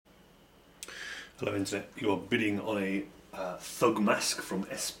Hello Internet, you are bidding on a Thug mask from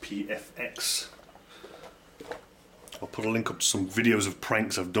SPFX. I'll put a link up to some videos of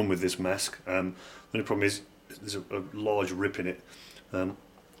pranks I've done with this mask. The only problem is there's a large rip in it. I'm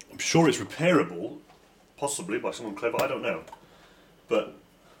sure it's repairable, possibly by someone clever, I don't know. But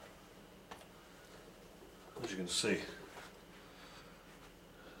as you can see,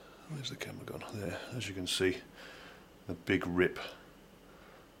 where's the camera gone? There, as you can see, a big rip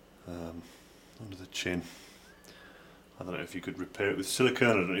under the chin. I don't know if you could repair it with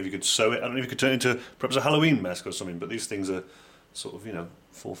silicone, I don't know if you could sew it, I don't know if you could turn it into perhaps a Halloween mask or something, but these things are sort of, you know,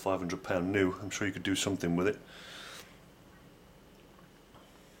 £400 or £500 new. I'm sure you could do something with it.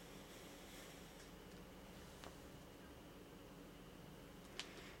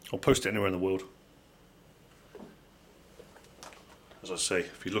 I'll post it anywhere in the world. As I say,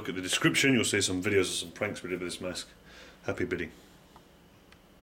 if you look at the description, you'll see some videos of some pranks we did with this mask. Happy bidding.